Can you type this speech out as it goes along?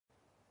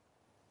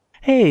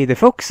Hey there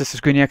folks, this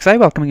is GreenXI,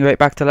 welcoming you right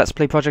back to Let's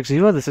Play Project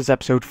Zero. This is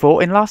episode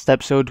 4. In last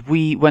episode,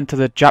 we went to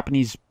the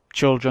Japanese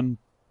children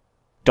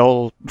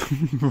doll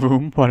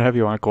room, whatever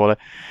you want to call it,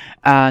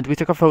 and we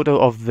took a photo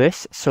of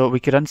this so we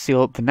could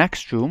unseal the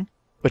next room,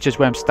 which is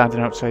where I'm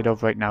standing outside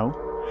of right now.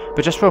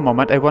 But just for a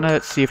moment, I want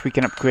to see if we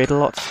can upgrade a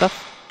lot of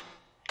stuff,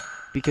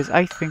 because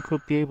I think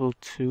we'll be able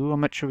to. How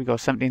much should we go?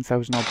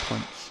 17,000 odd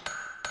points.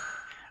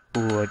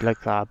 Ooh, I'd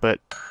like that, but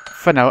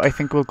for now, I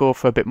think we'll go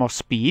for a bit more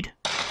speed.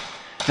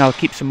 Now I'll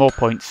keep some more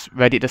points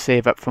ready to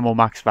save up for more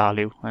max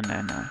value, and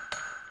then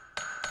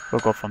we'll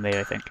go from there,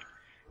 I think.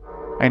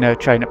 I'm going to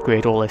try and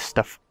upgrade all this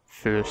stuff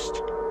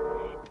first.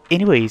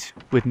 Anyways,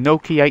 with no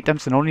key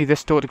items and only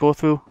this door to go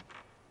through,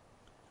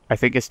 I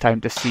think it's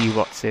time to see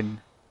what's in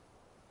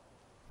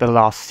the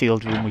last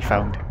sealed room we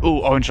found. Ooh,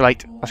 orange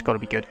light. That's got to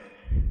be good.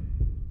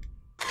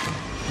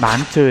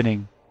 Man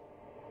turning.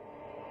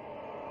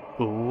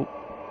 Ooh,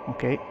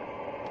 okay.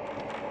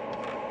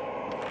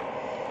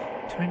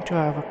 Trying to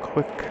have a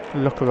quick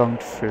look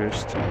around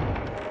first.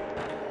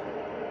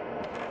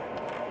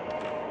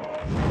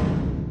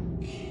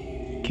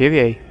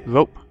 Kyrie,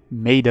 rope,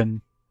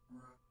 maiden.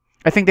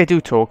 I think they do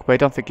talk, but I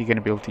don't think you're going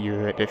to be able to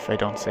hear it if I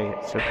don't say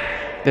it. So,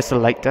 there's a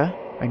lighter.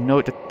 I know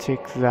to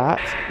take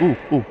that.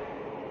 Ooh.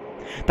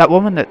 That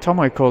woman that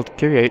Tomoe called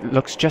Kyrie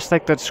looks just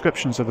like the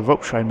descriptions of the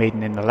rope shrine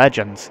maiden in the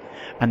legends.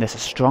 And there's a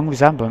strong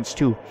resemblance,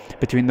 too,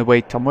 between the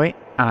way Tomoe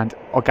and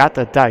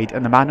Ogata died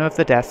and the manner of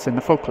the deaths in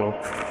the folklore.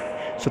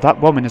 So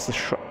that woman is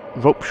the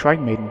rope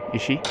shrine maiden,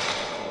 is she?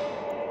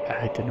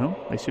 I don't know,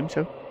 I assume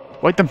so.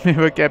 Why'd the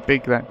mirror get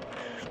big then?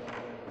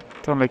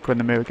 Don't like when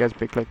the mirror gets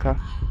big like that.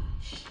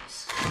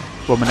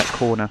 Woman at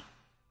corner.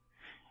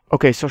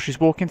 Okay, so she's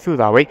walking through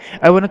that way.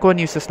 I want to go and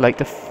use this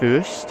lighter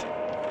first.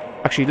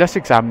 Actually, let's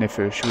examine it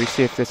first. Shall we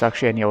see if there's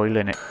actually any oil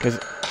in it? Because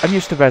I'm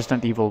used to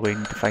Resident Evil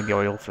waiting to find the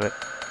oil for it.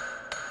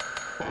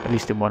 At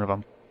least in one of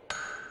them.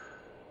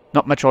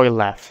 Not much oil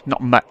left.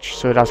 Not much,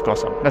 so it has got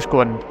some. Let's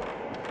go and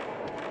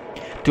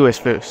do this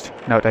first,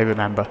 now that I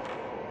remember.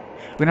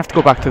 We're going to have to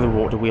go back to the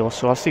water wheel,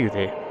 so I'll see you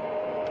there.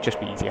 Just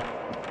be easier.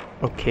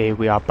 Okay,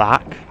 we are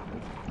back.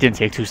 Didn't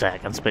take 2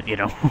 seconds, but you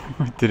know,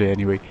 did it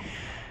anyway.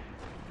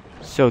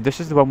 So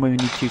this is the one where we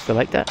need to use the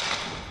lighter.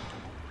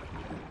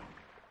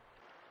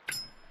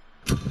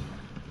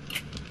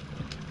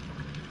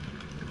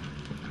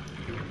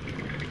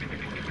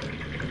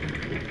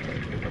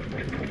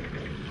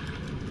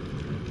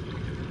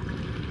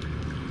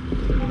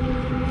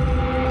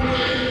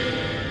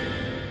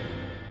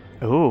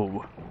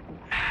 Oh,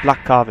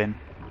 black carving.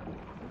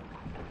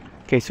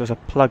 Okay, so there's a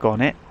plug on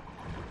it.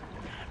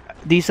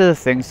 These are the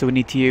things that we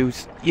need to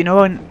use. You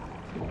know, in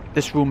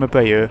this room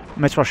over here,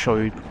 might as well show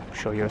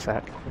you a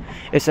sec.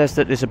 It says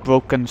that there's a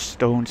broken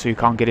stone, so you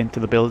can't get into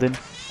the building.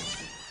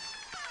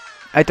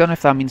 I don't know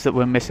if that means that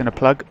we're missing a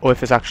plug, or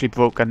if it's actually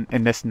broken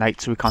in this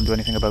night, so we can't do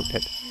anything about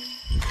it.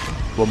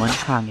 Woman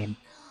hanging.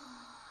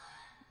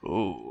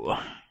 Ooh.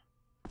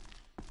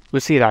 We'll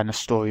see that in the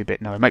story a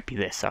bit now. It might be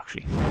this,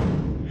 actually.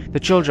 The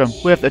children.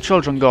 Where have the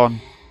children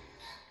gone?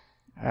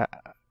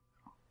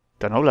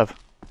 Don't know, love.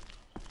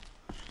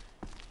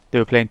 They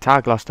were playing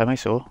tag last time I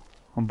saw,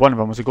 and one of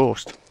them was a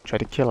ghost. Tried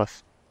to kill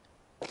us.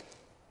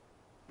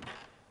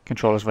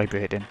 Controller's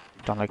vibrating.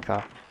 Don't like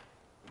that.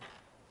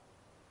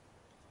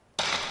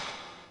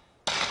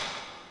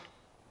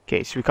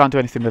 Okay, so we can't do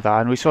anything with that,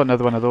 and we saw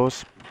another one of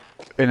those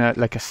in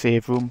like a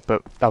save room,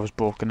 but that was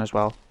broken as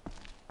well.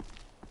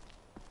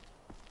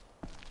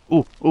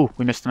 Ooh,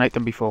 we missed an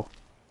item before.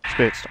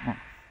 Spirit stone.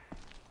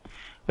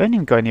 We haven't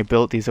even got any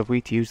abilities have we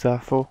to use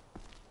that for?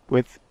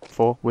 With.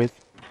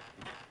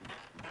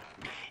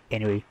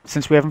 Anyway,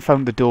 since we haven't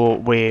found the door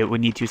where we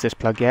need to use this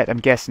plug yet, I'm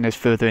guessing it's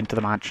further into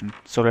the mansion.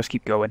 So let's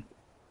keep going.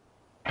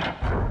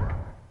 I'm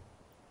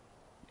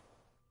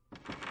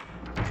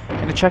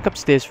gonna check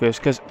upstairs first,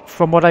 because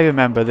from what I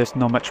remember, there's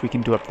not much we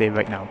can do up there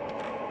right now.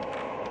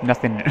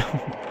 Nothing.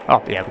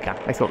 Oh, yeah, we can.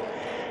 I thought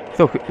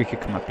we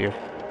could come up here.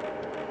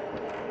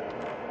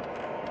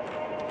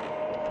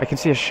 I can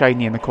see a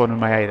shiny in the corner of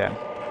my eye then.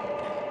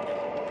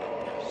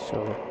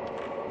 So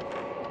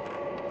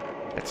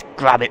let's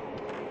grab it.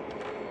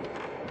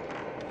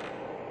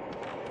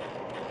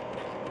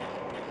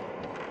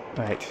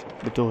 Right,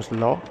 the door's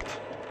locked.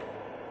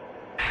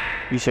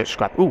 Research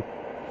scrap. Ooh!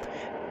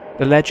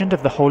 The legend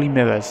of the Holy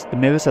Mirrors. The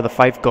mirrors are the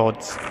 5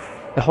 gods.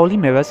 The Holy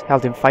Mirrors,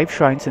 held in 5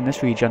 shrines in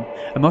this region,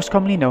 are most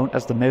commonly known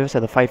as the Mirrors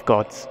of the 5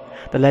 Gods.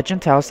 The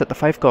legend tells that the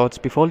 5 gods,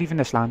 before leaving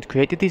this land,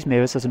 created these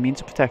mirrors as a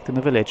means of protecting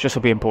the village. This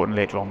will be important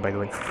later on, by the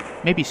way.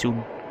 Maybe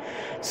soon.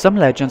 Some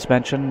legends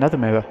mention another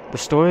mirror. The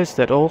story is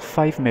that all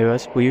 5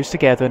 mirrors were used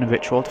together in a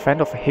ritual to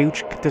fend off a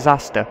huge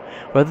disaster.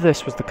 Whether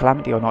this was the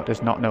calamity or not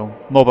is not known.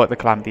 More about the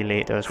calamity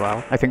later as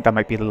well. I think that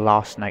might be the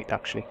last night,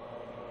 actually.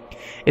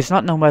 It's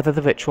not known whether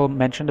the ritual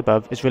mentioned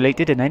above is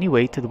related in any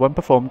way to the one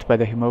performed by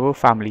the Himuro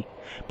family,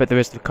 but there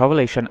is the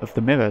correlation of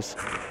the mirrors.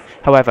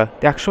 However,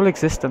 the actual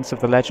existence of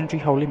the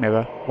legendary Holy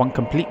Mirror, one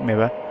complete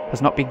mirror,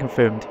 has not been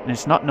confirmed, and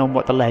it's not known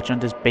what the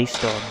legend is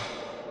based on.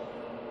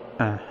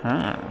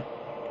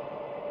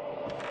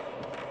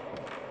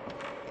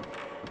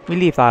 We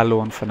leave that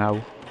alone for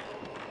now.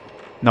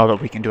 Not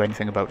that we can do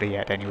anything about it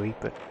yet anyway,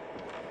 but...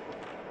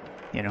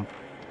 You know.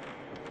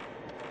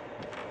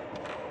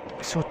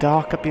 It's so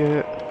dark up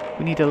here.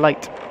 We need a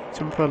light.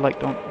 Someone put a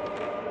light on.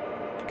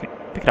 Okay,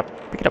 pick it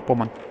up. Pick it up,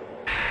 woman.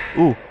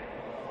 Ooh.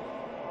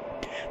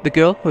 The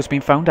girl, who has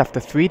been found after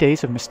 3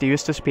 days of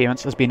mysterious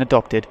disappearance, has been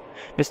adopted.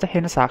 Mr.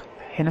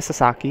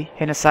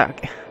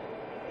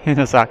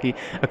 Hinasaki,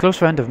 a close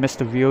friend of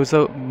Mr.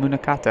 Ryozo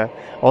Munakata,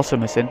 also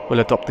missing, will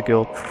adopt the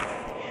girl.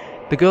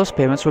 The girl's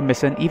parents were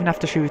missing even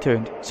after she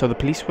returned, so the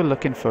police were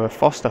looking for a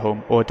foster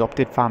home or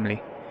adopted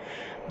family.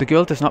 The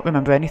girl does not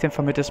remember anything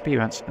from her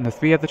disappearance, and the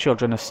 3 other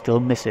children are still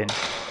missing.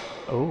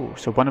 Oh,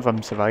 so one of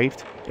them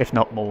survived, if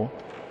not more.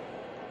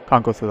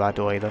 Can't go through that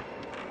door either.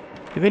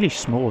 They're really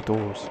small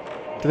doors.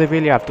 Do they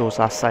really have doors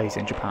that size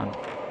in Japan?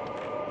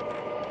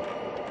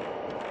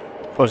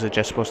 Or is it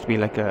just supposed to be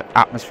like an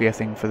atmosphere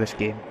thing for this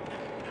game?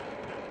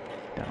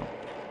 Don't know.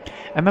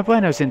 I remember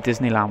when I was in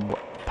Disneyland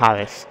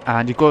Paris,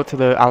 and you go to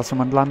the Alice in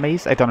Wonderland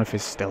maze. I don't know if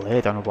it's still there,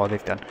 I don't know what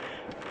they've done.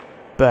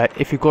 But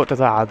if you go to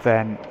that,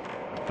 then...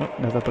 Oh,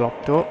 another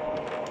blocked door.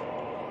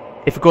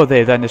 If you go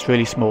there, then there's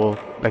really small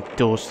like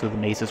doors to the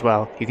maze as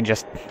well. You can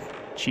just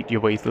cheat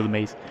your way through the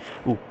maze.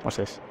 Ooh, what's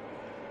this?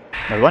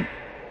 Another one.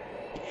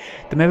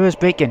 The mirror is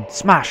breaking.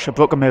 Smash! A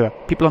broken mirror.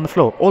 People on the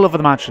floor. All over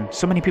the mansion.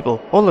 So many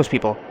people. All those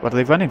people. What are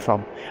they running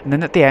from? And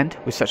then at the end,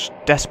 with such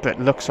desperate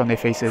looks on their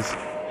faces.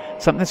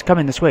 Something's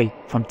coming this way.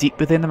 From deep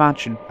within the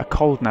mansion. A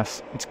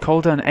coldness. It's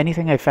colder than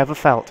anything I've ever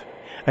felt.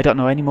 I don't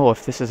know anymore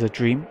if this is a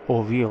dream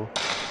or real.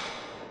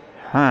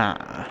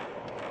 Huh.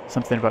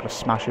 Something about a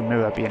smashing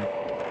mirror being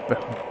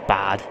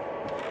bad.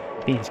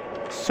 Being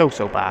so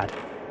bad.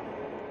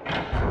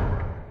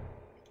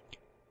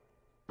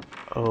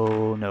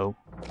 Oh no.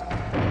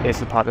 Here's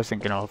the part I was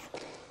thinking of.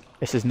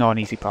 This is not an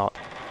easy part.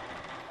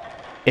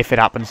 If it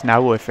happens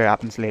now or if it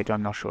happens later,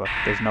 I'm not sure.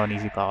 There's not an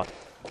easy part.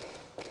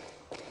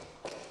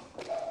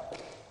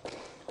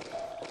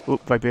 Oh,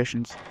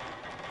 vibrations.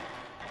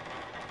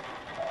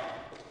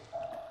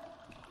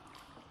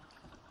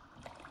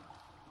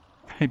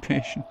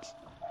 Vibrations.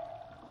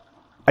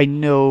 I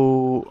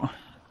know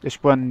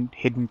there's one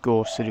hidden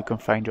ghost that you can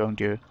find around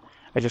here.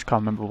 I just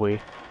can't remember where.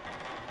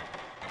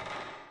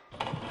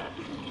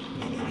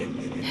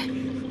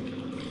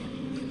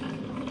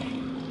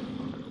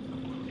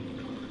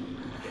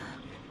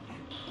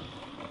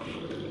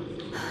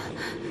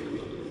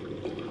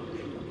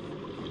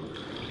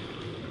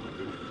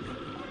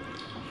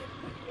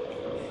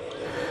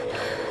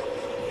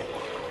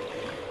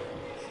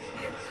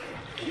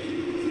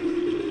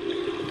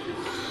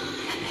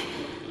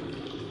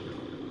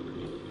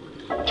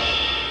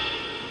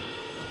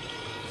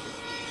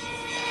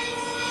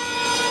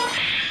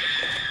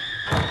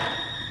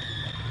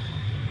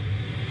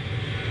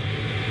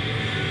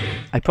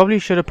 I probably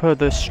should have put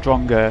the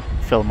stronger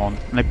film on,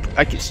 and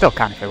I still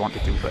can if I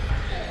wanted to, but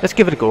let's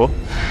give it a go.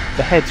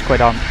 The head's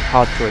quite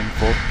hard to aim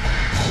for.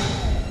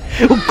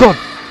 Oh god!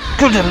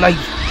 Good alive!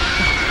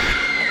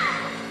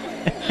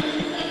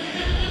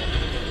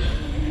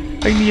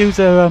 I'm gonna use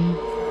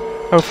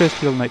our first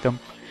heal item,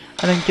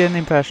 and I'm getting the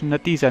impression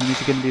that these enemies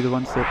are going to be the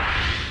ones that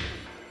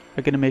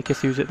are going to make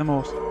us use it the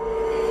most.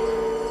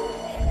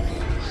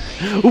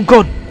 Oh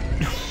god!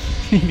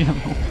 Leave me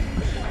alone.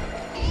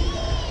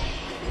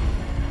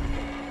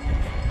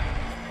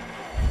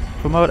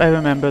 From what I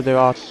remember, there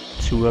are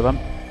 2 of them.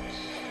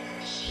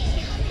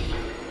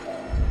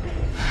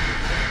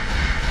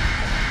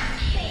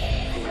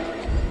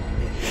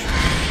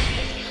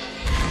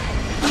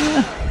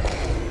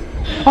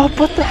 Oh,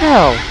 what the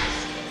hell?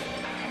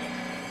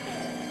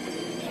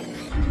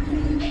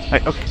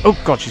 Right, okay. Oh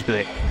god, she's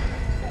there.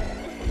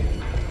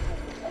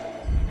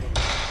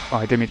 Oh,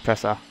 I didn't mean to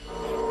press that.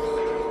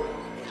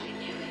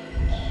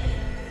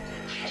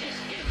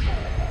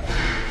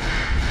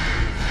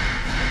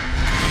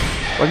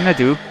 What I'm going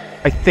to do,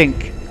 I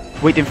think,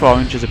 waiting for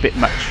orange is a bit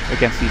much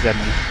against these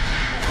enemies.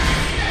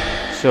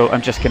 So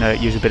I'm just going to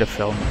use a bit of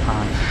film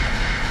and...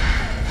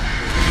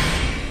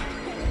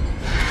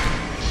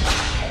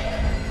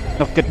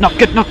 Not good, not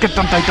good, not good!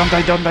 Don't die, don't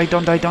die, don't die,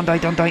 don't die, don't die,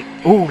 don't die!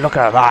 Ooh, look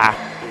at that!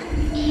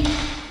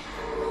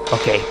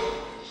 Okay.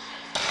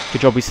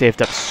 Good job we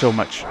saved up so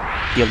much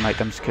healing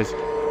items, because...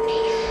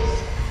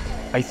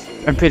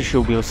 I'm pretty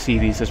sure we'll see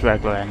these as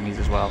regular enemies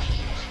as well.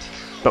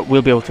 But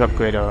we'll be able to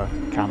upgrade our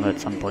camera at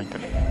some point,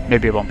 and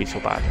maybe it won't be so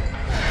bad.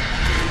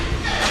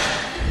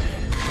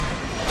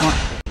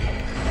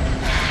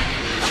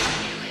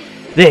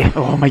 There!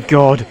 Oh my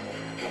god!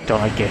 Don't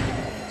like it.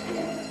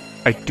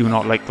 I do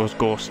not like those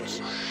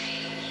ghosts.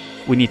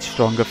 We need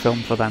stronger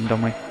film for them,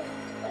 don't we?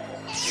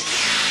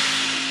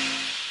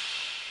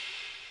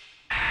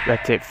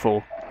 Red tape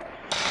full.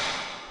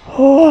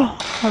 Oh,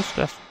 that's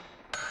stressful.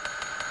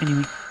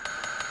 Anyway.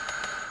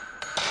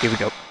 Here we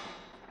go.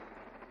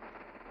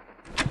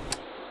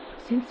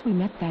 Since we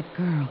met that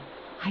girl,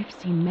 I've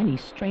seen many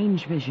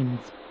strange visions.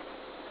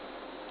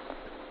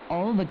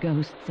 All the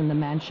ghosts in the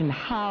mansion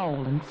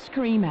howl and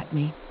scream at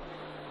me.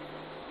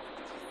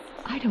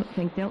 I don't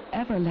think they'll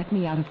ever let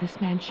me out of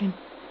this mansion.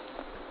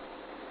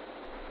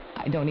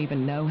 I don't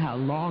even know how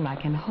long I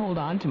can hold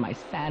on to my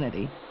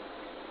sanity.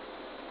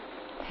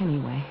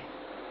 Anyway,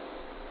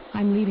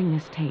 I'm leaving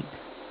this tape.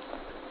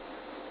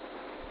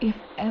 If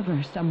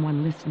ever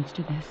someone listens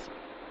to this,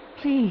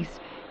 please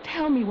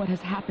tell me what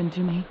has happened to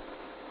me.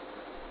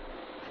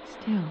 But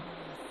still,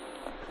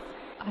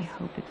 I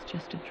hope it's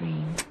just a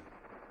dream.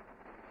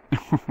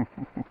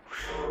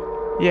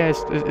 Yeah,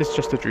 it's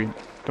just a dream.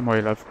 Don't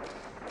worry, love.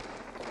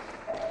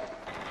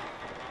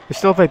 It's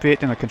still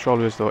vibrating the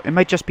controllers though. It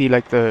might just be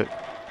like the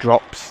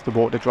drops, the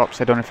water drops.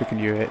 I don't know if you can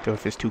hear it or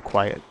if it's too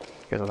quiet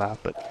because of that,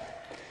 but...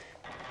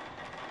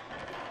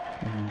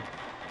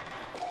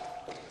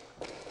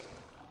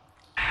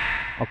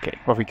 Okay,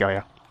 what have we got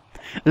here?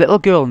 A little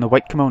girl in a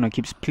white kimono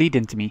keeps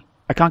pleading to me.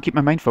 I can't keep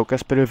my mind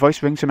focused, but her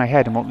voice rings in my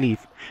head and won't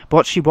leave. But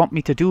what does she want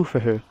me to do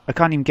for her? I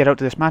can't even get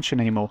out of this mansion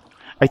anymore.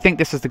 I think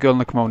this is the girl in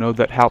the kimono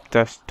that helped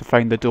us to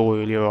find the door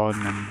earlier on,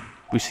 and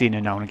we've seen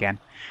her now and again.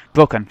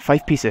 Broken,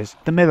 5 pieces.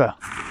 The mirror.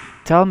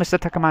 Tell Mr.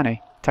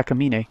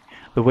 Takamine,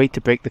 the way to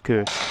break the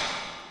curse.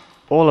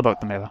 All about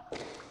the mirror.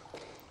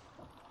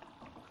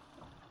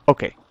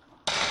 Okay.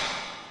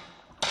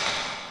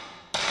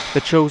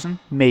 The chosen,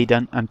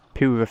 maiden, and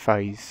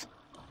purifies.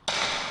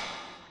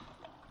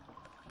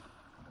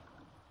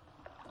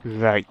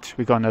 Right,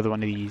 we got another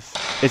one of these.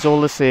 It's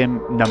all the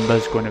same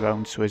numbers going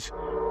around, so it's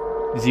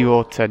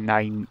 0 to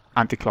 9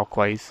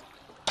 anti-clockwise.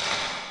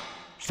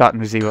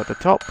 Starting with 0 at the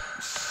top.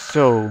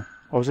 So,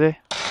 what was it?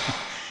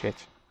 Oh, shit.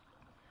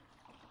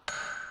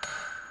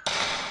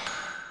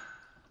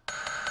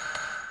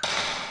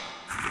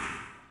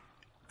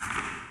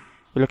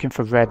 We're looking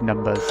for red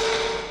numbers.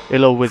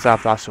 It'll always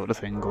have that sort of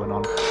thing going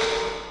on.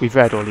 We've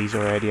read all these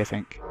already, I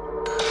think.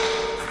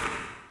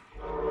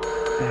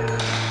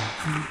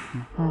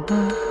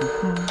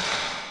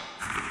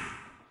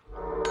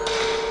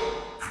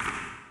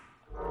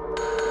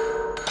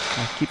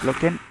 I'll keep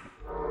looking.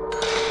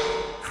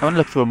 I want to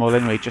look through them all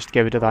anyway, just to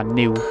get rid of that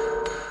new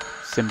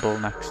symbol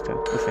next to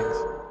the things.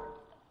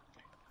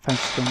 Find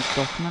strange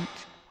document?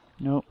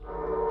 No.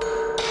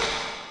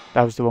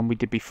 That was the one we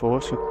did before,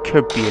 so it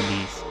could be in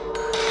these.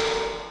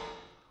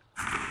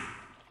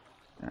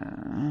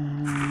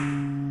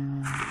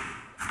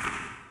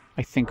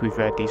 I think we've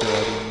read these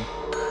already.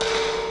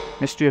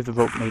 Mystery of the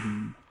Rope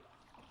Maiden.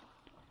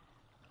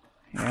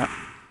 Yeah.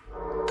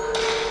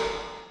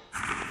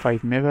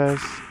 5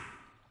 mirrors.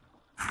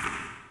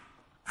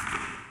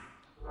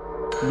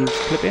 News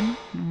clipping.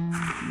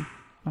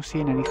 Not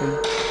seeing anything.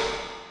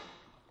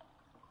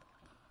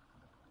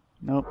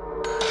 Nope.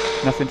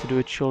 Nothing to do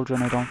with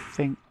children, I don't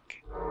think.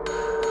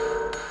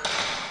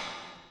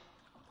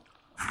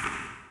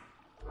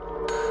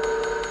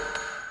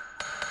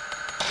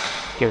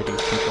 Get rid of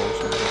these controls.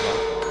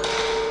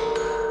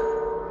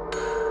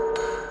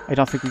 I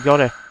don't think we got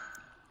it.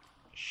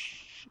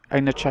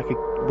 I'm gonna check it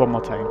one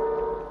more time.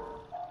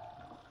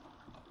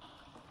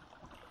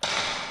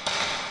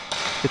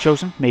 The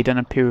chosen, maiden,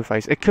 and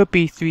purifies. It could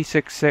be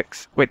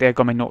 366. Wait, there, I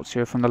got my notes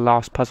here from the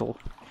last puzzle.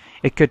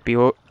 It could be,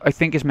 or I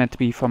think it's meant to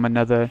be from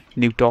another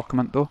new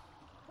document though.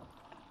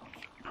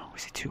 Oh,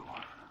 is it 2?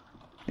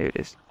 There it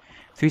is.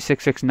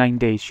 366, 9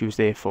 days she was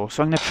there for.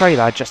 So I'm gonna try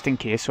that just in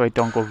case, so I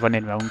don't go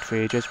running around for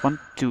ages. 1,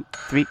 2,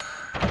 3,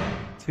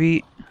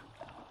 3,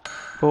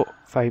 4,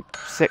 5,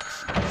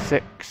 6,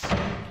 6,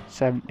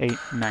 7, 8,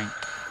 9.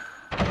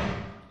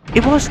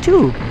 It was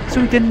 2,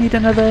 so we didn't need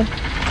another.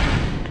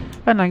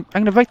 And I'm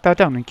going to write that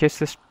down in case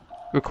this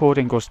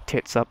recording goes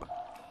tits up.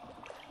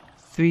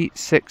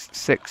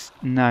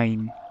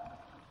 3669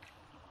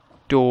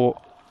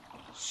 door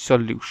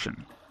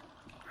solution.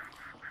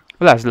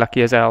 Well, that's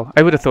lucky as hell.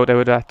 I would have thought I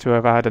would have had to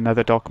have had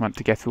another document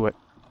to get through it.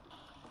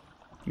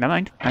 Never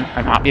mind.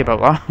 I'm happy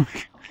about that.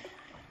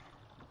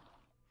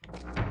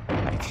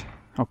 Right.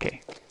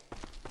 Okay.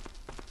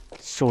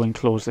 So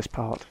enclose this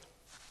part.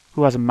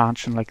 Who has a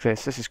mansion like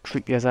this? This is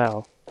creepy as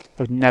hell. I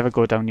would never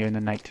go down here in the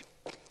night.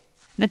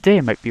 In the day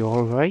it might be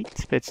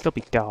alright, but it'd still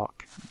be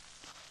dark.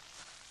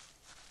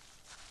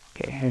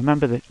 Okay, I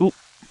remember this. Ooh!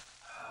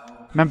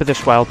 Remember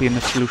this well being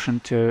the solution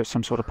to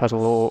some sort of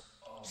puzzle or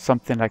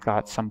something like that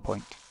at some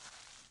point.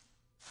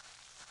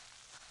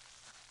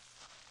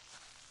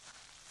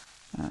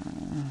 Let's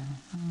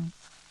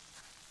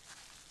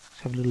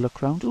have a little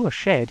look around. Ooh, a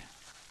shed.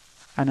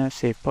 And a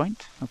save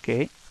point.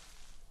 Okay.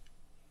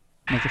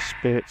 Another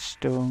spirit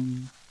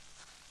stone.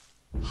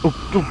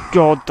 Oh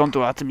god, don't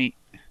do that to me.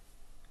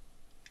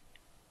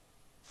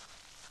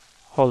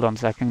 Hold on a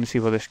second, I'm going to see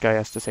what this guy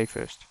has to say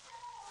first.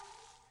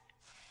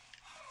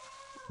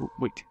 Ooh,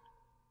 wait.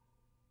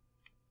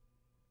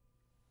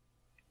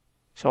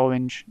 It's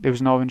orange. There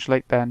was an orange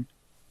light then.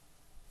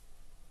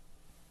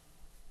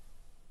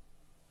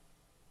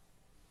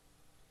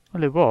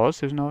 Well, there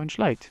was an orange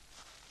light.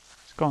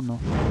 It's gone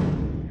though.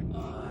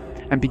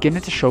 I'm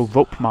beginning to show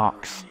rope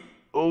marks.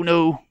 Oh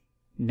no!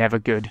 Never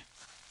good.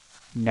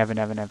 Never,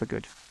 never, never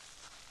good.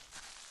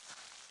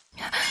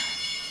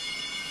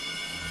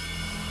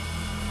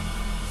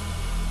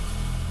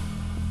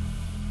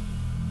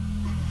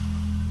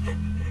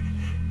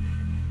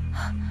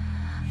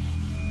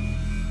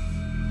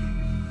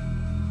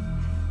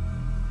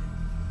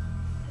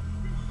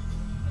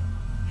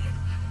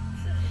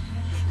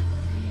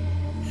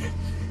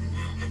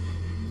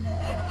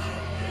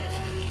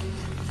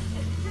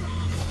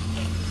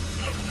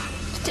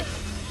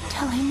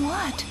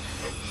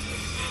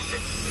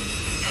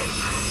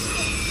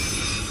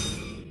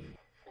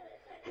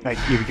 Right,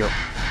 here we go.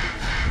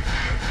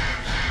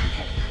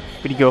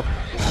 Where'd he go?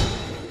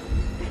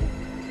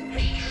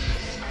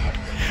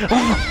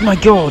 Oh my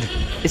god!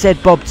 His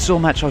head bobbed so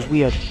much, I was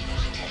weird.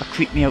 That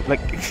creeped me out like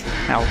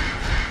hell.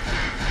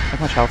 How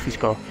much health he's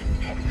got?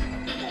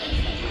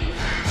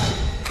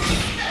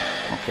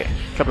 Okay,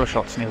 a couple of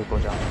shots and he'll go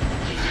down.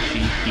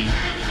 Cheeky.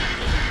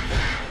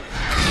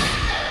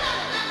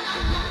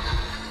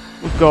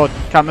 Oh god,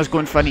 camera's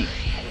going funny.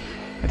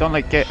 I don't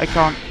like it, I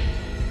can't.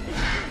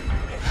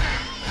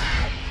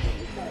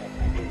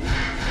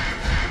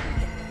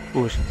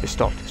 Oh, it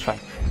stopped, it's fine.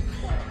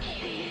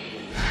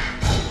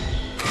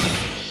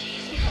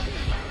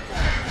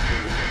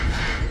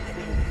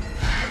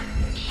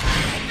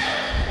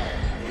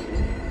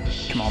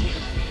 Come on.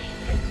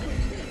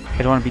 I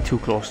don't want to be too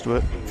close to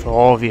it,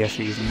 for obvious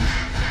reasons.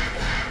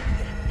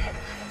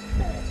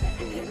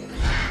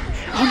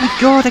 Oh my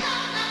god!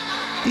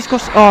 These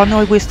got. Oh no,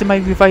 I wasted my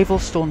revival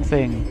stone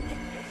thing.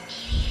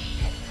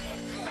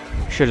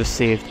 Should have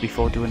saved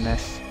before doing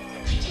this.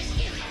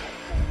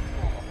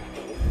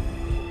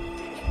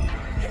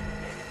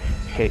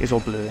 Okay, it's all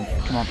blurring.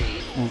 Come on.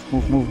 Move,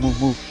 move, move,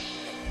 move, move.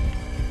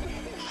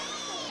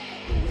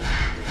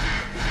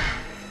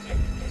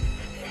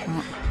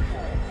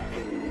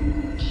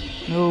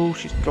 No,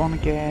 she's gone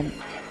again.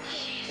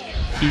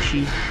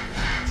 Hishi.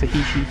 It's a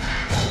Hishi.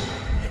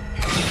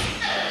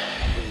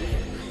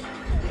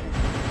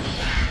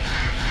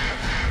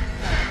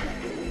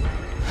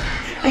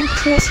 I'm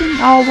pressing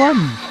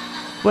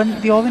R1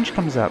 when the orange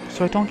comes up,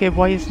 so I don't get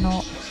why it's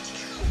not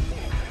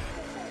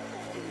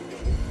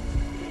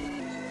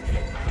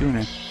doing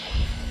it.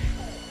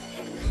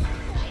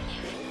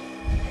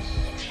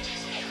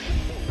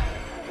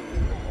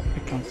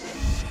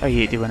 I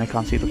hate it when I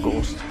can't see the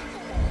ghost.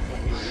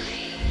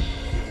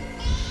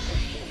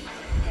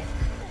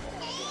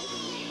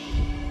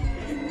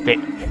 There.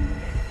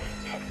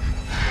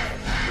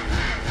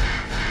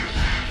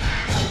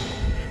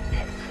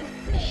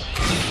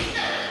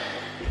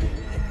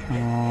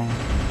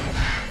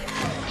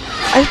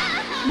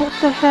 What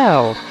the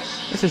hell?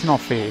 This is not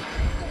fair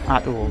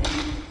at all.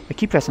 I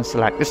keep pressing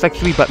select. There's like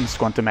 3 buttons to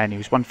go into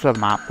menus. One for the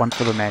map, one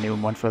for the menu,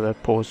 and one for the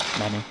pause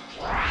menu.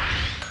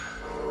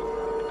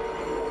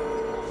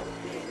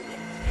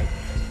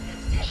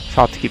 It's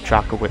hard to keep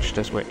track of which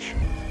does which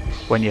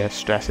when you're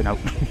stressing out.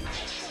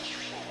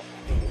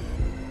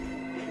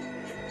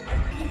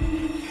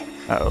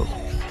 Uh-oh.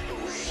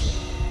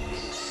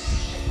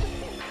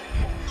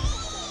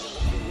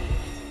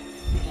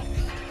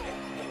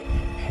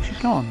 She's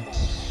gone.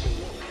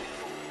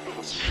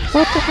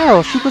 What the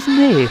hell? She wasn't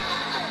there.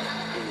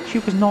 She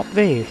was not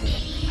there.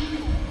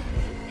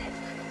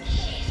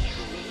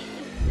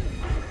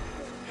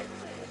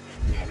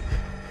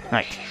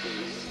 Right.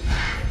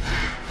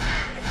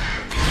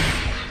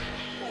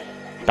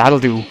 That'll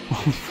do.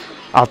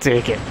 I'll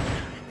take it.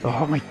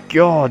 Oh my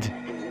god.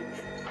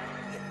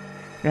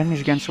 The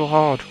enemies are getting so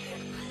hard.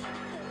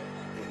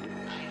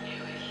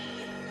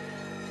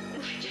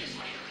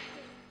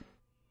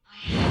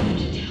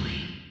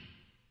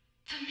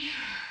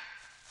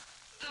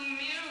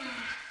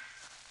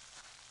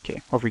 Okay,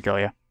 what have we got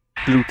here?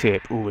 Blue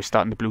tape. Ooh, we're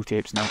starting the blue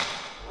tapes now.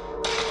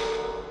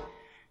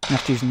 I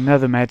have to use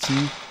another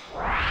medicine.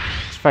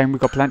 It's fine, we've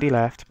got plenty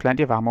left.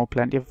 Plenty of ammo,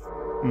 plenty of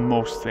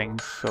most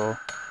things, so...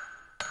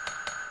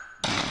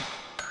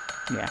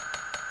 yeah.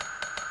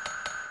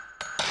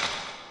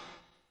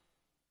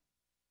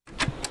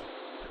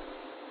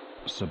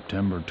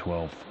 September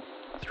 12th,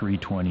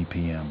 3:20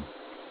 p.m.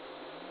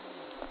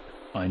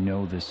 I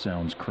know this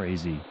sounds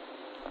crazy,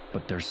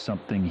 but there's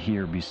something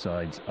here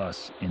besides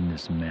us in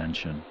this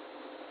mansion.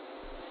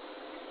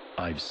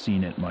 I've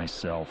seen it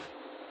myself.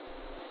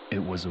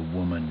 It was a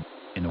woman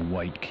in a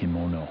white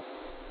kimono.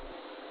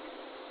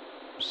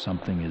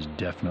 Something is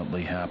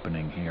definitely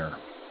happening here.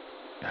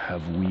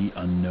 Have we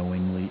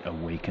unknowingly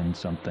awakened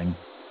something?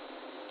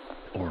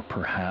 Or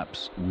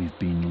perhaps we've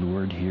been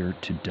lured here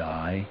to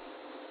die?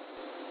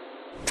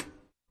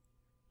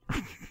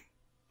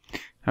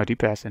 How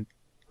depressing.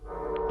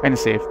 Kinda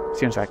safe,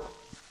 seems like.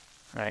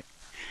 Right.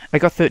 I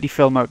got 30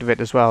 film out of it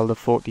as well, the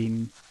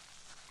 14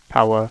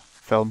 power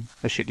film,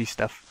 the shitty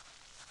stuff.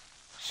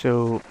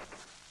 So,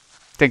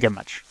 didn't get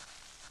much.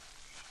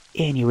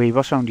 Anyway,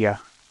 what's around here?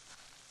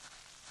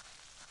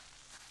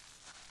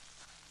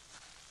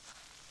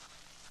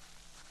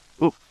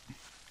 Oop.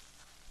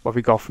 What have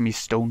we got from his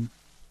stone?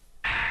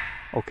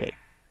 Okay.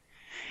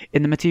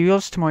 In the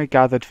materials Tamori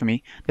gathered for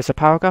me, there's a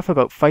paragraph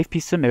about 5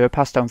 pieces of mirror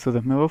passed down through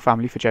the Muro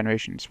family for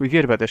generations. We've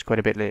heard about this quite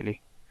a bit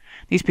lately.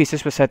 These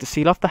pieces were said to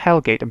seal off the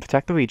Hellgate and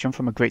protect the region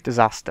from a great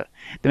disaster.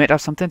 They might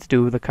have something to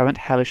do with the current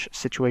hellish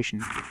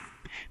situation.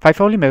 5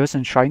 holy mirrors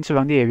and shrines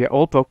around the area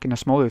all broke in a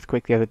small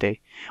earthquake the other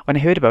day. When I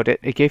heard about it,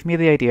 it gave me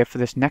the idea for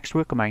this next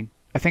work of mine.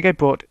 I think I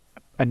brought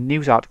a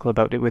news article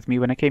about it with me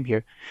when I came here.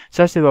 It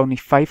says there are only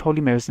 5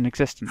 holy mirrors in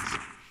existence.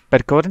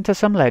 But according to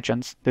some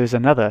legends, there is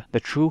another, the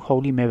true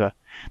holy mirror.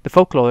 The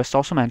folklorist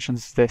also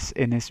mentions this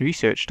in his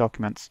research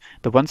documents,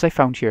 the ones I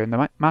found here in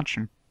the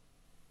mansion.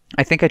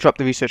 I think I dropped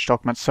the research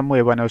documents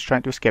somewhere when I was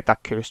trying to escape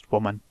that cursed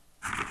woman.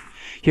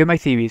 Here are my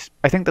theories.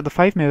 I think that the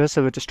 5 mirrors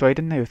that were destroyed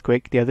in the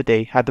earthquake the other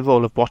day had the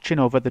role of watching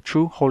over the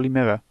true holy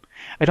mirror.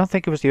 I don't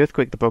think it was the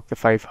earthquake that broke the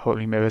 5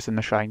 holy mirrors in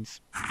the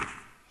shrines.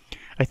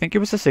 I think it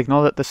was a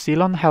signal that the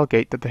seal on the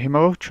Hellgate that the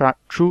Himuro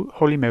true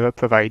holy mirror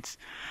provides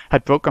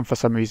had broken for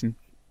some reason.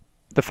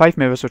 The 5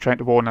 mirrors were trying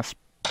to warn us.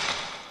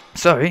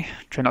 Sorry,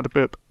 try not to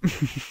burp.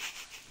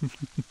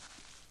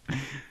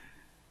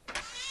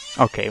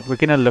 Okay, we're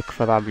gonna look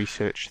for that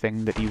research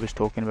thing that he was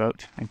talking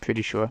about, I'm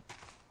pretty sure.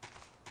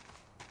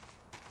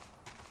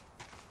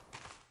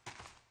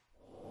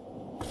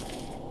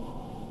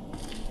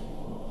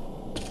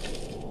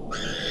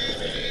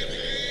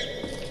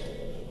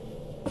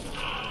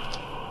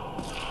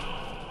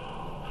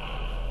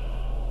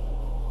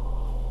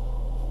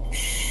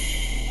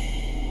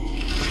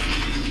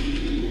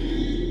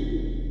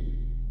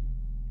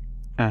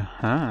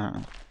 Uh-huh.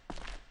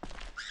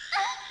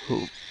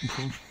 Oh.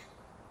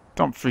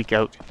 Don't freak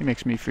out. He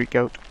makes me freak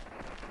out.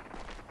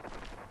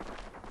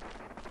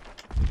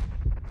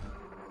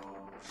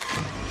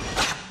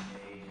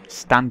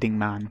 Standing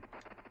man.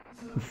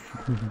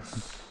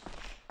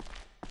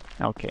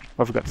 Okay,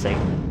 what have we got to say?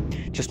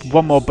 Just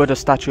one more Buddha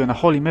statue and the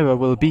holy mirror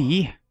will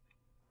be...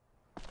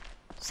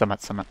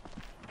 Summit.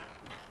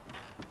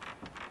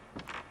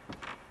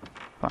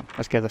 Come on,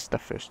 let's get this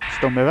stuff first.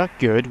 Stone mirror,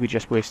 good. We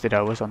just wasted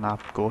hours on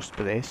that ghost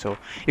today, so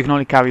you can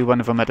only carry one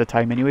of them at a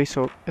time anyway,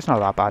 so it's not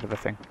that bad of a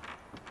thing.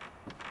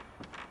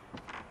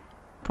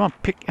 Come on,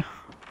 pick...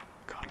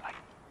 God, like...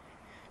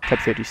 Type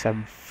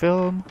 37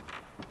 film.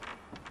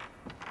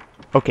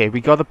 Okay,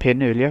 we got the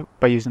pin earlier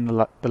by using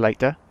the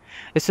lighter.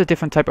 This is a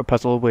different type of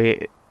puzzle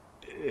where...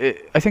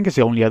 I think it's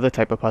the only other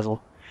type of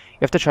puzzle. You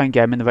have to try and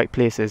get them in the right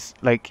places.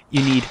 Like,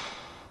 you need...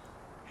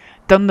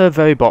 Down the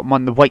very bottom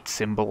on the white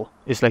symbol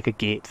is like a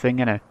gate thing,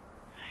 innit?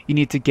 You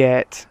need to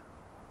get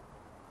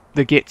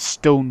the gate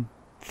stone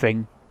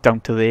thing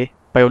down to there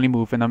by only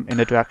moving them in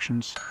the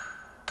directions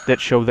that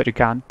show that you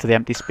can, to the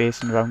empty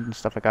space and around and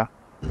stuff like that.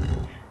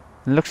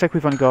 And it looks like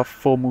we've only got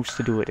 4 moves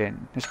to do it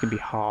in. This can be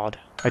hard.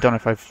 I don't know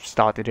if I've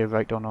started it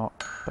right or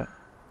not, but...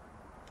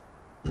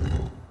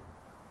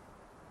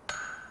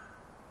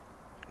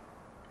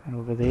 And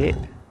over there.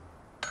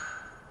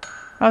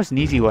 That was an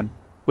easy one.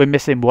 We're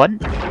missing one.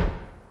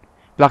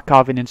 Black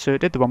carving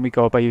inserted, the one we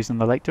got by using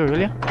the lighter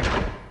earlier.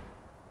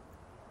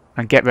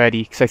 And get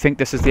ready, because I think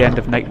this is the end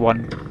of night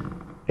 1,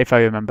 if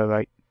I remember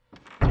right.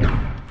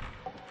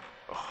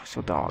 Oh,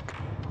 so dark.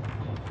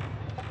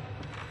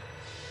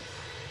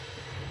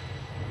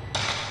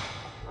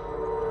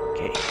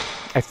 Okay,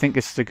 I think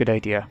this is a good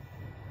idea.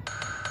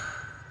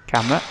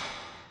 Camera.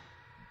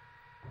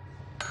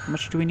 How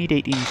much do we need?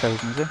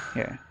 18,000, is it?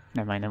 Yeah,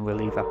 never mind, then we'll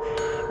leave that.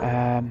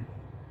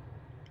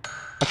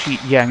 Actually,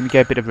 yeah, I'm going to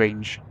get a bit of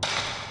range.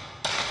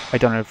 I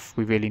don't know if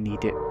we really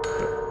need it.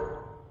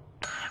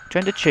 But I'm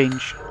trying to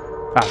change...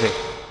 Ah, there.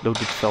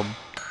 Loaded film.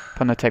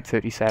 Put on the type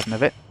 37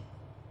 of it.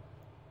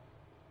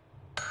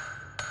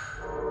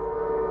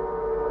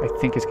 I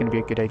think it's going to be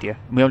a good idea.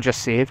 We all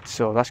just saved,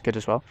 so that's good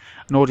as well.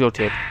 An audio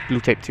tape. Blue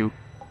tape 2.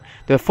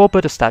 There are 4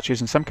 Buddha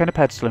statues and some kind of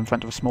pedestal in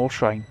front of a small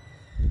shrine.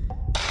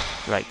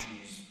 Right.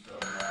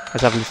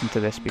 Let's have a listen to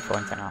this before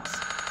anything else.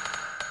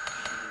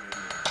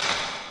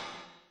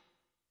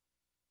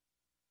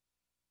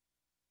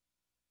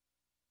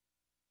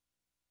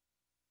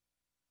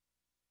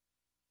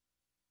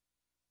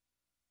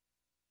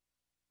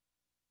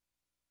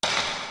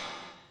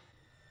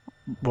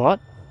 What?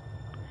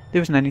 There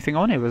wasn't anything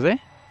on it, was there?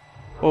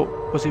 Or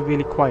was it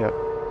really quiet?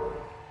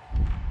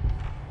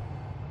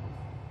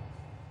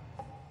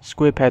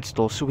 Square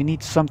pedestal, so we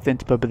need something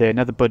to put there.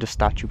 Another Buddha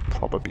statue,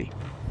 probably.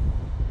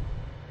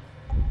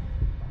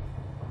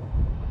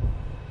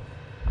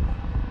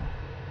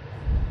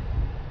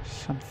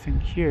 Something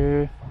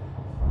here.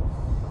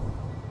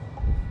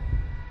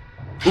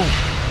 Ooh!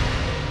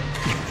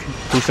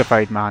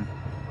 Crucified man.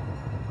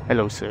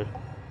 Hello, sir.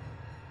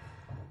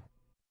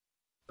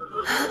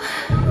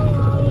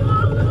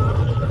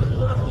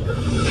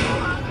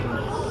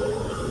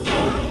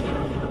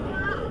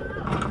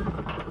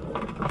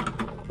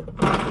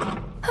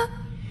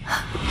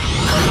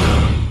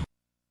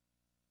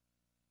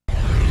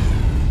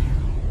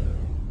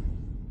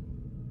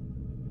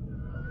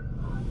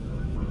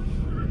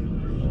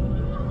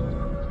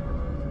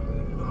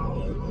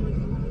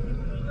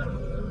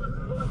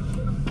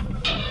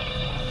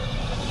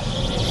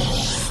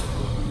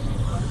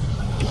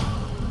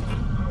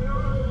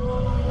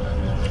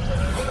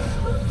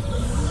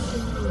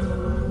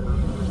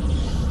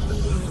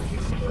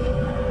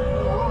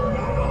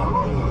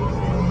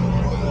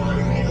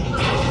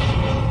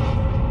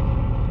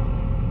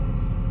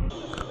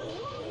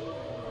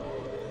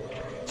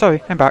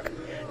 Sorry, I'm back.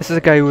 This is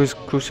a guy who was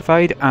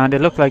crucified, and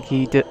it looked like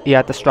he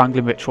had the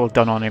strangling ritual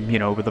done on him, you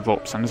know, with the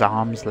ropes on his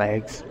arms,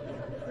 legs,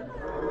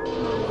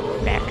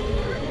 neck.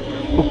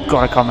 Oh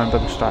god, I can't remember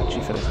the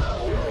strategy for this.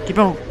 Keep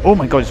on. Oh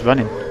my god, he's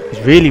running. He's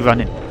really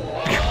running.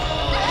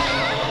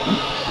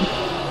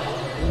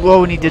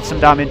 Whoa, and he did some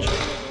damage.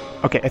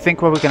 Okay, I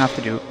think what we're gonna have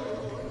to do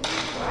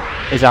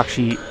is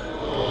actually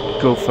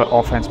go for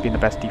offense being the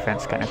best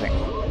defense kind of thing.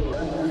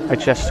 I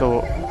just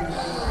saw...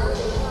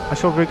 I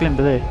saw wriggling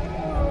there.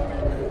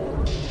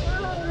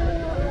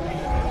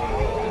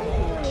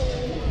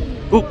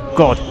 Oh,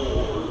 God!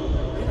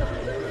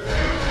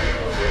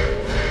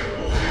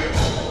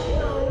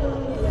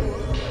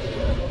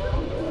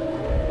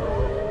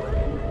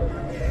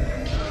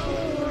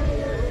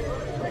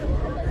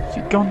 Is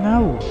he gone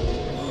now?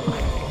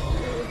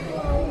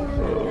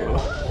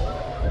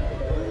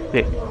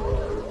 There.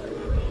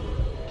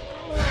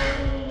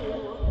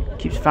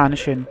 Keeps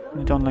vanishing.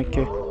 I don't like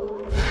it.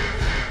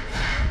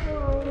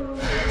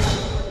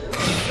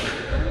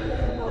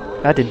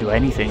 That didn't do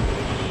anything.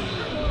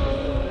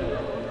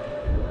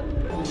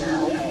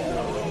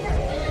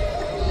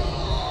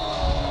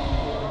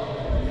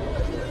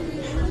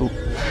 Ooh.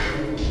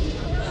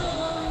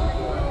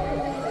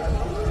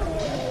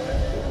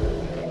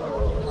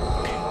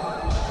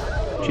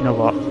 Do you know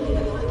what?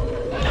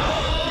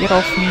 Get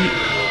off me!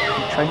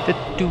 I'm trying to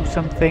do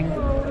something.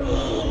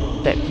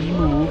 Let me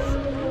move.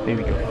 There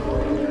we go.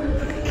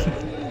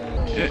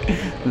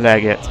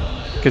 Leg it.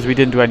 Because we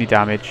didn't do any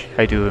damage.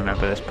 I do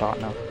remember this part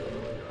now.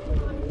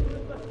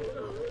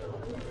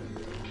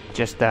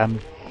 Just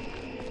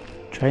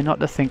try not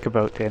to think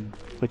about him.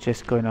 We're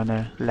just going on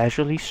a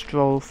leisurely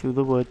stroll through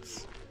the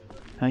woods.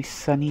 Nice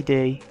sunny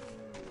day.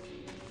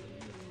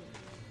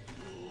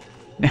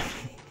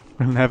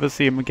 We'll never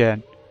see him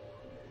again.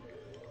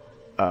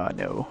 Ah,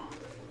 no.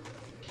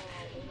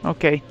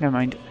 Okay, never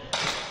mind.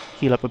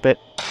 Heal up a bit.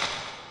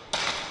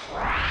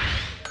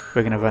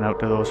 We're gonna run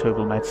out of those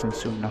herbal medicines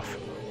soon enough.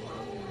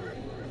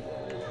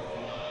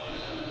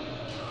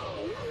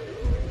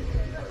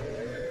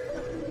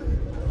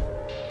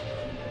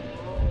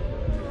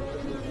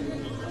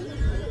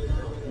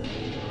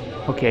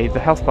 Okay, the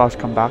health bar's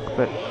come back,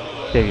 but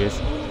there he is.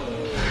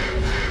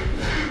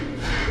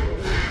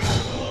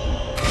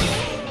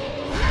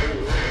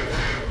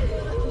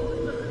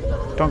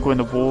 Don't go in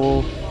the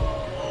wall.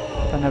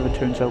 That never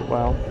turns out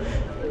well.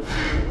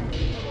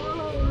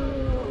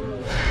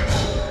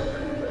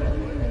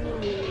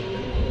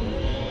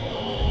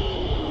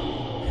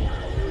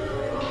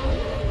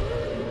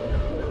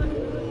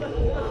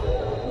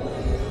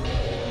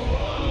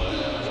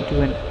 What's he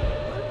doing?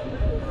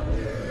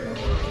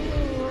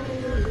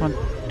 Come on,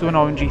 do an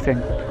orangey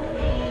thing.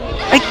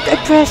 I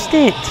pressed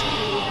it!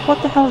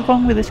 What the hell's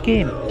wrong with this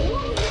game?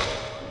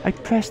 I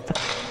pressed the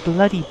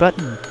bloody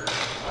button.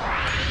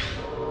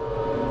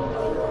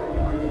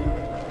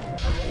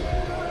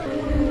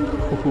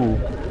 Ooh.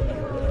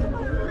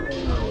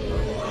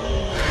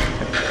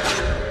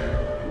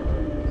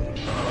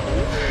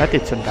 That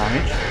did some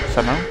damage,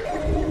 somehow.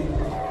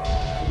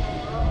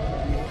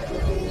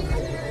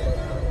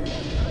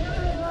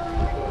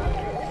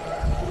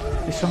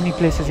 There's so many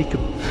places he could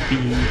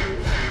be.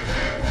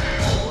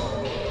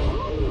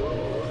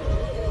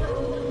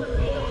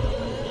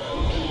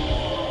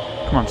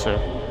 Come on, sir.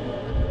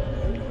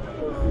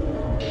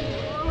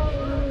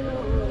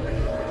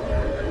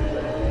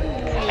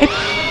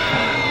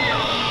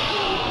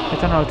 I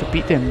don't know how to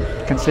beat him,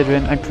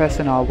 considering I'm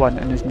pressing R1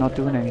 and it's not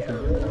doing anything.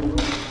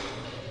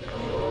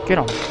 Get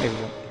on, there we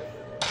go.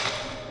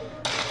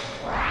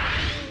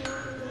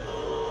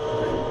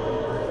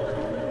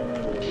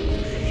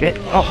 Shit,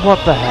 oh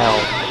what the hell?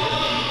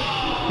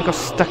 I got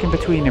stuck in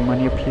between him when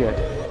he appeared.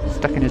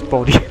 Stuck in his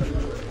body.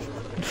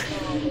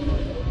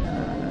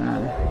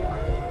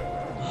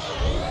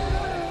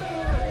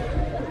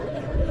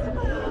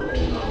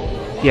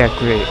 Yeah,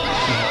 great.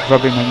 He's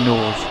rubbing my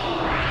nose.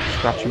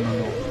 Scratching my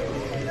nose.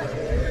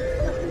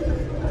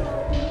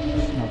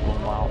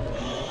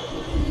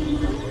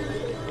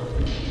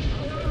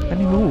 Let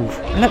me move.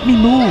 Let me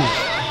move!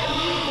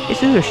 It's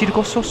her. She'd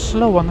go so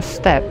slow on the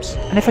steps.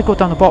 And if I go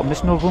down the bottom,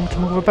 there's no room to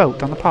move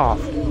about on the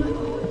path.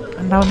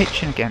 And now I'm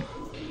itching again.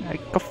 I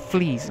got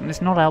fleas, and it's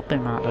not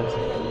helping matters.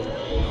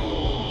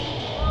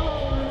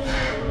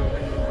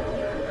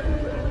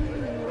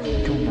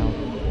 Go now.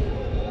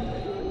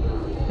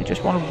 I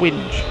just want to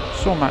whinge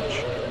so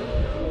much.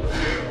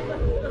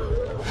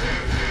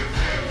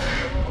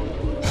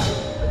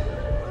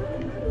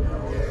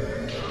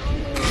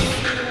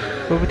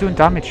 But we're doing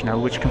damage now,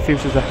 which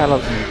confuses the hell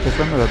out of me, because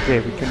when we're up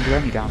there we couldn't do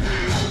any damage.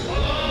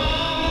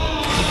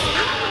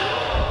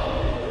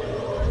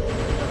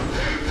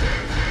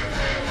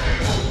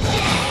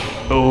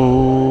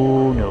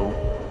 Oh no.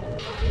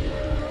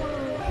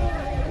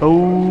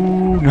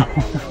 Oh no.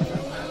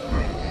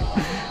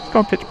 It's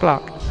gone pitch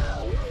black.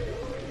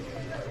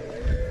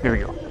 There we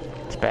go.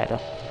 It's better.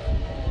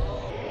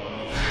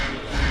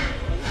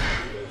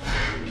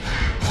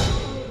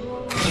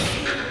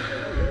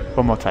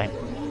 One more time.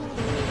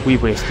 We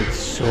wasted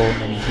so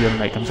many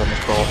healing items on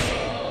this boss.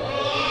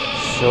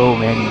 So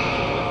many.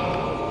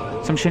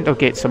 Some Shinto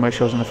gate somewhere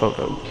shows in the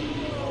photo.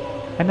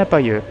 And that by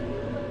you.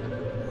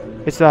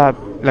 It's like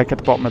at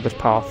the bottom of this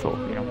path or,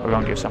 you know,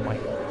 around here somewhere.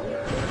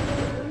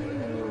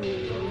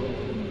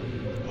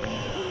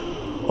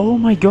 Oh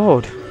my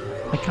god!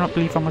 I cannot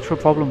believe how much of a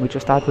problem we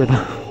just had with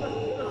her.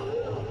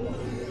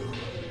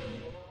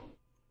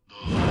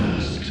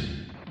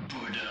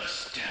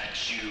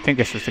 I think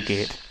this was the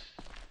gate.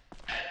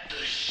 at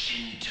the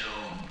Shinto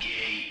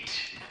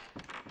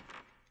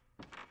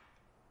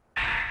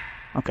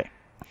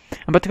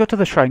I'm about to go to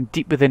the shrine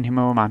deep within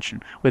Himuro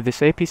Mansion, where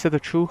this piece of the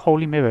true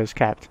holy mirror is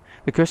kept.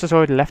 The curse has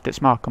already left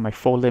its mark on my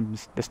 4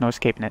 limbs, there's no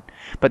escaping it.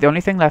 But the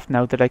only thing left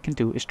now that I can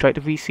do is try to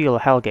reseal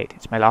a Hellgate,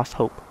 it's my last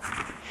hope.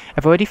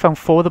 I've already found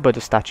 4 of the Buddha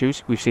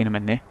statues, we've seen them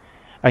in there.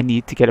 I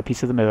need to get a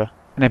piece of the mirror,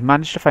 and I've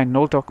managed to find an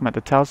old document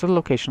that tells of the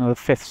location of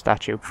the 5th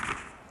statue.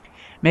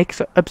 Make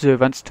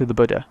observance to the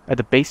Buddha at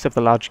the base of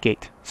the large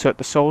gate, so that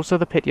the souls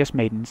of the piteous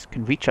maidens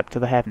can reach up to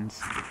the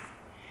heavens.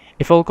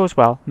 If all goes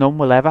well, no one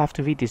will ever have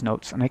to read these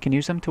notes, and I can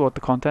use them toward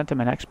the content of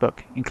my next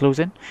book. In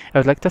closing, I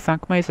would like to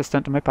thank my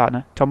assistant and my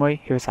partner, Tomoe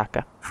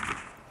Hirasaka.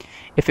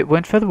 If it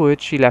weren't for the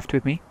words she left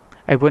with me,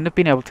 I wouldn't have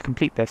been able to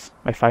complete this,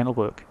 my final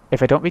work.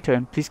 If I don't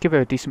return, please give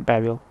her a decent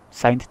burial.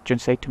 Signed,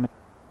 Junsei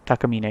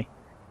Takamine.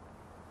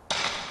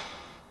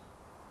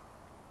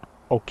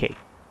 Okay.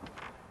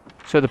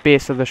 So the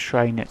base of the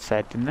shrine it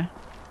said, didn't it?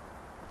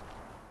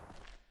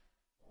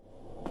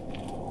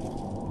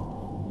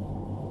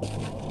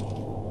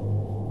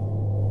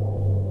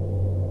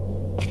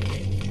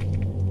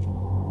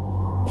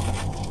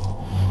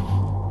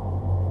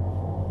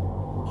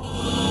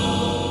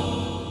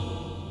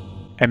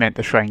 I meant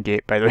the shrine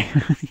gate, by the way.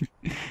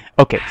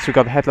 Okay, so we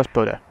got the Headless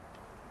Buddha.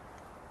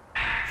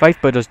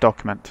 5 Buddhas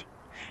document.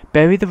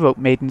 Bury the rope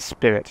maiden's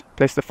spirit.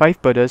 Place the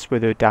 5 Buddhas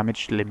with their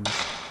damaged limbs.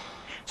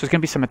 So it's going to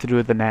be something to do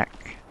with the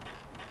neck.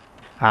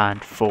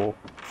 And 4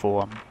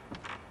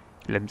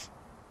 limbs.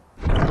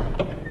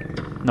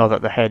 Not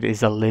that the head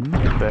is a limb,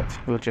 but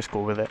we'll just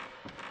go with it.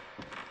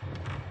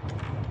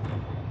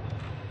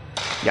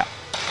 Yeah.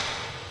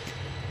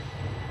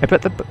 I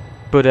put the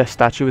Buddha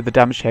statue with the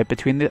damaged head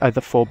between the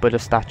other 4 Buddha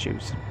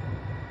statues.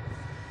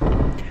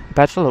 The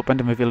pedestal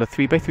opened and revealed a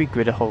 3x3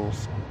 grid of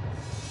holes.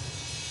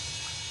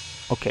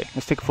 Okay,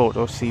 let's take a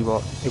photo, see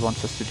what it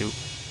wants us to do.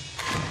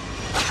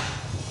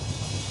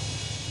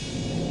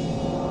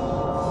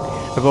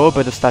 A row of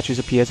Buddha statues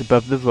appears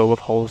above the row of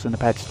holes in the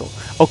pedestal.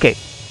 Okay,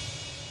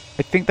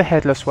 I think the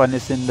headless one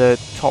is in the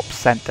top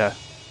center.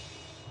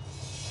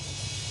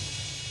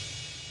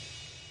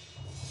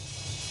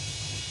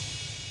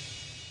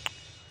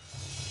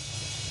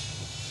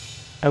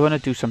 I want to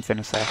do something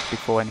a sec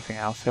before anything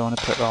else. I want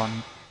to put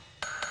on...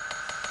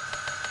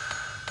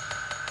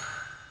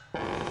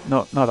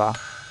 No, not that.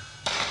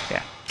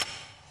 Yeah.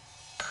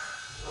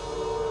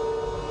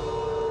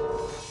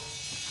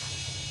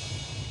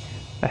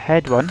 The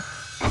head one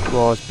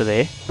was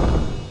there.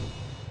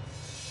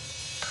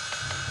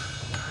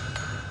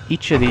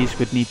 Each of these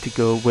would need to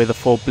go where the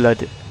 4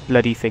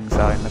 bloody things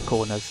are in the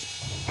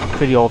corners.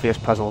 Pretty obvious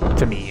puzzle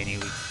to me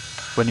anyway.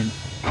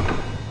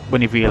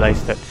 When you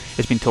realise that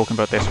it's been talking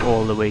about this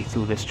all the way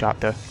through this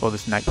chapter, or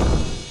this night.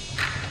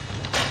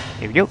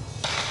 Here we go.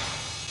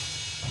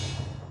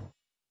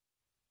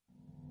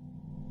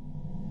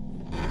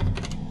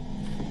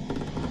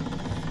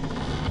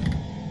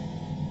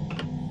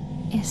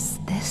 Is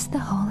this the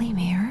holy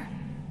mirror?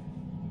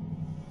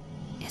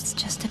 It's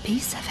just a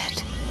piece of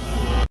it.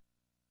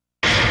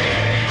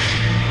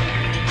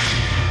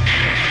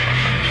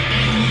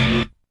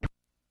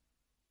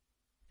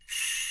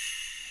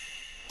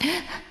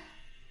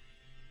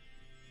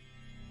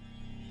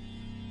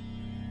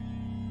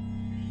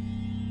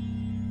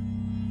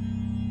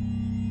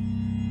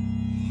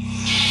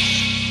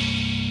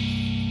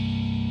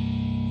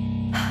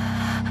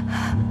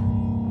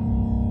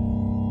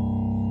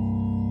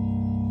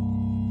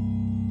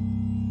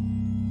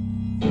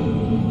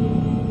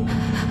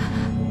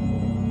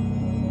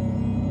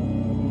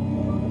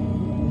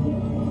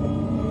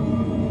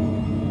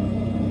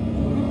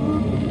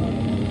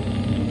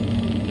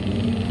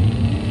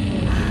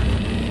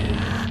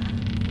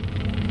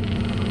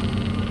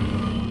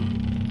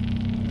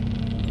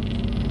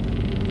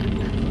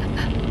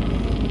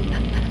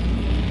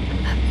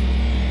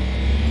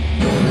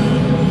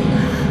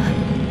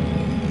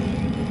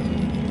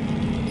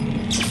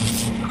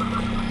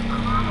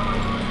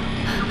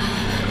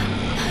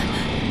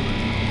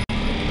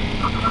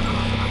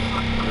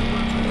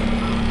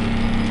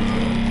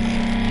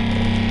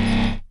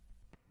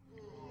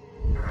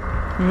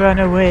 Run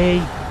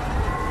away!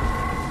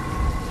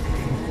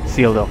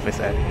 Sealed off his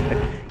head.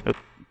 Oh.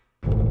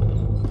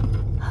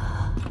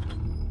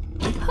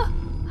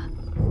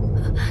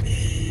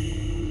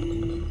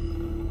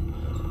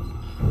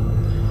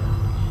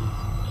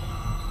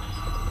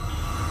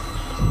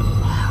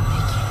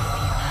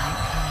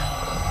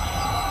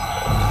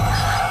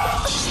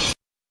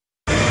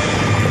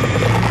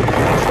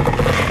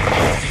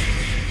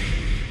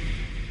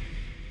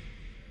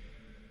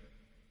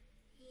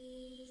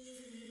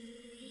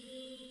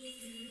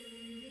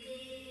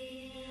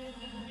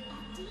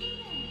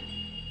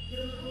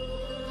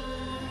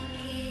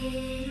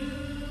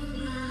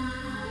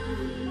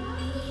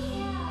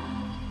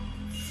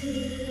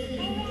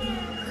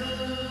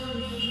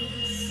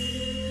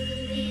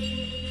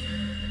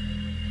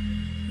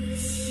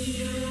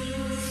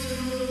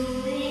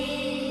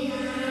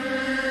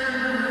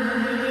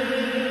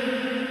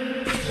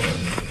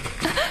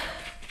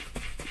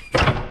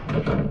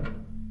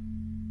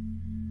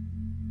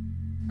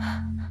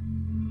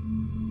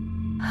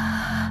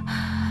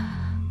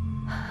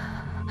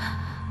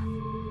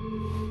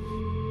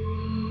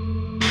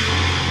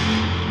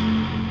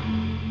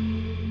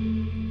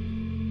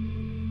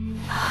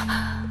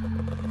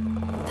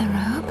 The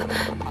rope?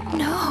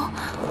 No.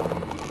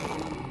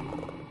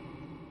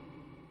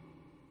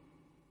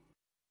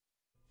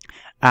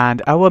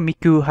 And our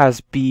Miku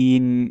has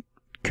been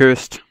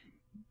cursed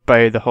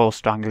by the whole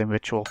strangling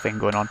ritual thing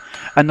going on.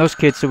 And those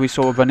kids that we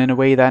saw running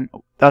away then,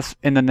 that's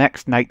in the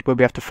next night where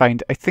we have to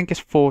find, I think it's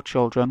 4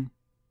 children.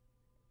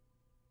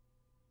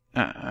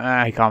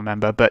 I can't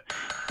remember, but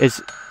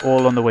it's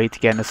all on the way to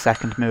getting the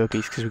second mirror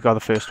piece because we got the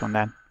first one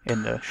then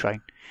in the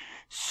shrine.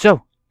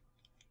 So,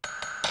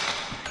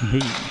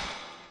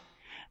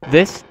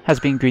 this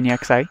has been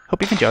GreenyXI.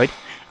 Hope you've enjoyed.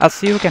 I'll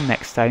see you again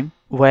next time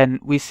when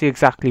we see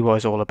exactly what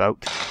it's all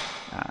about.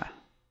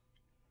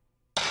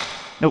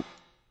 Nope.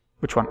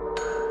 Which one?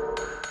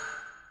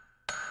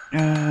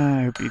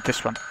 It'll be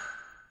this one.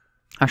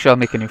 Actually, I'll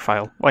make a new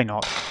file. Why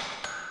not?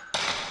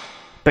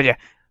 But yeah,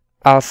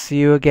 I'll see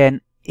you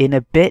again in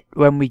a bit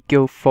when we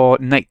go for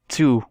night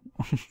 2.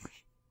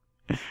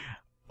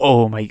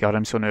 Oh my god,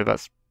 I'm so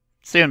nervous.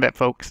 See you in a bit,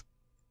 folks.